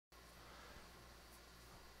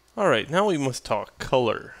Alright, now we must talk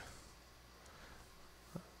color.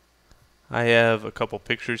 I have a couple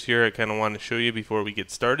pictures here I kind of want to show you before we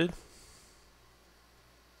get started.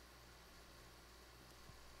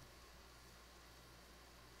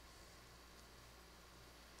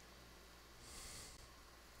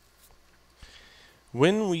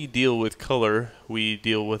 When we deal with color, we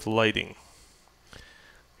deal with lighting.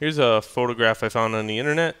 Here's a photograph I found on the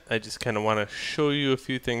internet. I just kind of want to show you a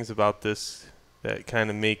few things about this that kind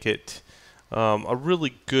of make it a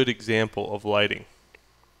really good example of lighting.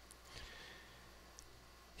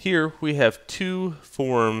 Here we have two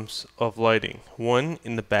forms of lighting, one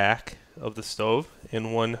in the back of the stove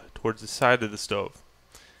and one towards the side of the stove.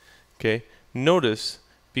 Okay, notice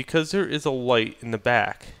because there is a light in the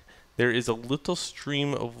back, there is a little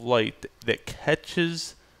stream of light that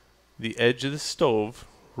catches the edge of the stove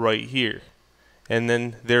right here and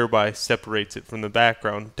then thereby separates it from the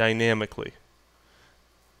background dynamically.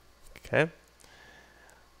 Okay,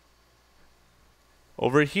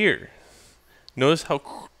 over here, notice how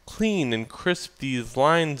clean and crisp these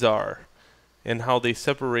lines are and how they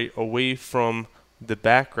separate away from the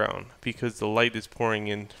background because the light is pouring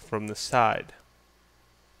in from the side.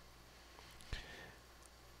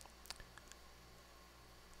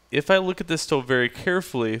 If I look at this stove very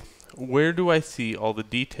carefully, where do I see all the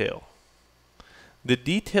detail? The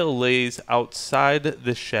detail lays outside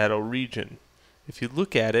the shadow region. If you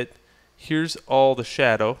look at it, here's all the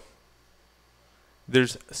shadow.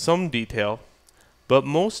 There's some detail, but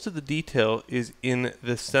most of the detail is in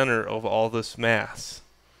the center of all this mass.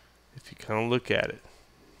 If you kind of look at it,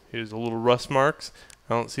 here's a little rust marks.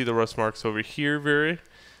 I don't see the rust marks over here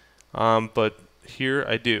but here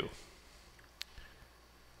I do.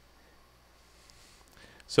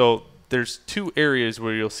 So there's two areas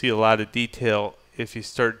where you'll see a lot of detail if you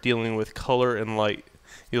start dealing with color and light.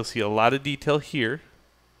 You'll see a lot of detail here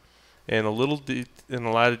and a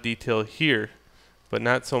lot of detail here, but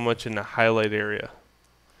not so much in the highlight area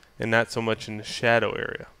and not so much in the shadow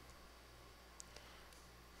area.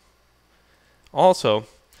 Also,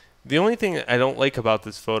 the only thing I don't like about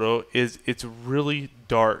this photo is it's really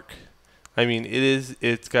dark. I mean,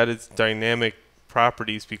 it's got its dynamic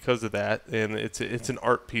properties because of that, and it's an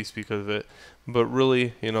art piece because of it, but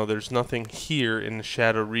really, you know, there's nothing here in the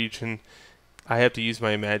shadow region. I have to use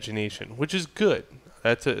my imagination, which is good.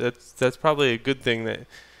 That's probably a good thing that,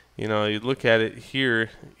 you know, you look at it here,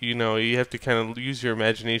 you know, you have to kind of use your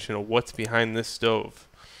imagination of what's behind this stove.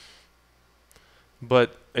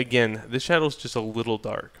 But again, the shadow's just a little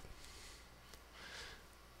dark.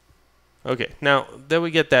 Okay, now that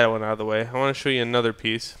we get that one out of the way, I want to show you another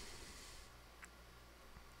piece.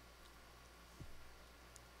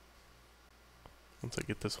 Once I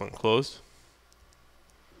get this one closed.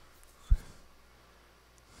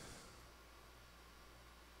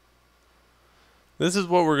 This is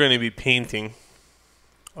what we're going to be painting.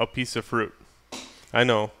 A piece of fruit. I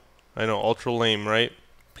know, ultra lame, right?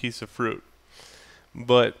 Piece of fruit.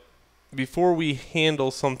 But before we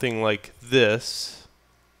handle something like this,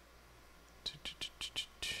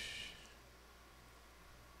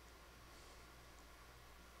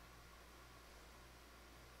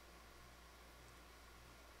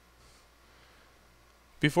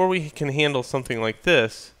 before we can handle something like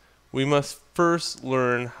this, we must first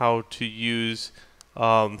learn how to use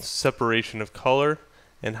separation of color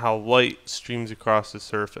and how light streams across the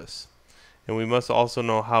surface. And we must also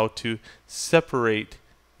know how to separate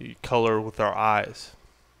color with our eyes.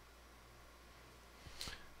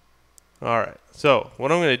 Alright, so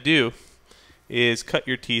what I'm going to do is cut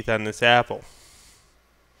your teeth on this apple.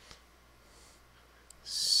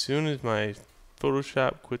 As soon as my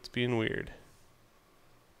Photoshop quits being weird.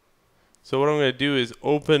 So what I'm going to do is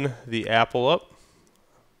open the apple up.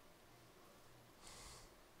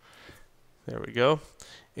 There we go.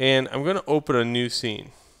 And I'm going to open a new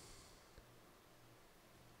scene.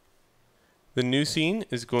 The new scene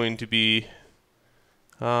is going to be,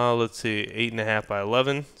 let's see, 8.5 by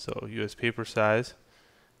 11, so US paper size.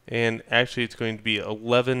 And actually it's going to be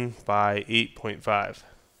 11 by 8.5.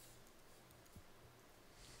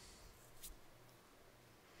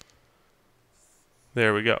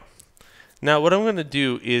 There we go. Now what I'm going to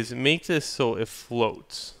do is make this so it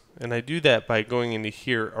floats. And I do that by going into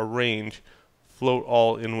here, arrange, float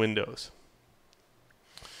all in windows.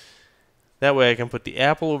 That way I can put the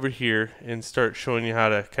apple over here and start showing you how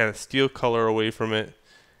to kind of steal color away from it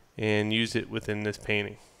and use it within this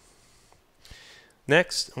painting.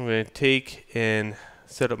 Next, I'm going to take and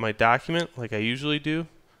set up my document like I usually do.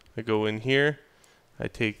 I go in here, I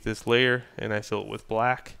take this layer and I fill it with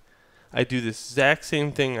black. I do this exact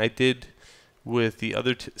same thing I did with the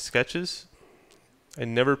other sketches. I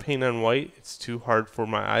never paint on white. It's too hard for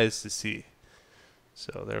my eyes to see.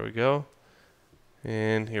 So there we go.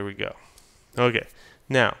 And here we go. Okay,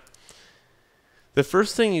 now, the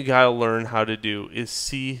first thing you gotta learn how to do is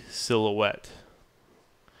see silhouette.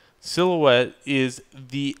 Silhouette is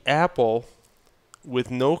the apple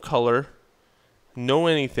with no color, no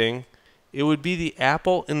anything. It would be the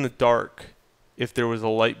apple in the dark if there was a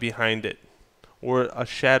light behind it, or a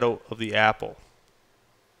shadow of the apple.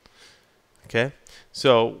 Okay,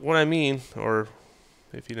 so what I mean, or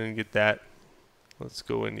if you didn't get that, let's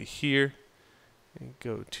go into here and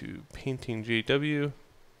go to Painting JW.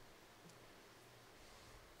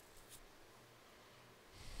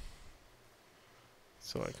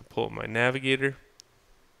 So I can pull up my navigator.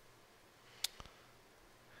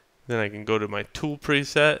 Then I can go to my tool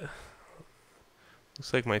preset.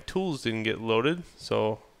 Looks like my tools didn't get loaded,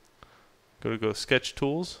 so go sketch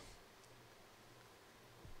tools.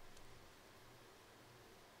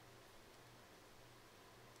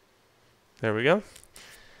 There we go.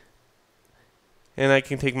 And I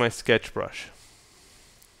can take my sketch brush.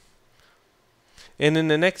 And in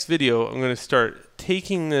the next video, I'm going to start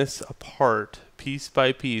taking this apart piece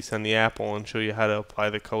by piece on the apple and show you how to apply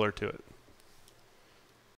the color to it.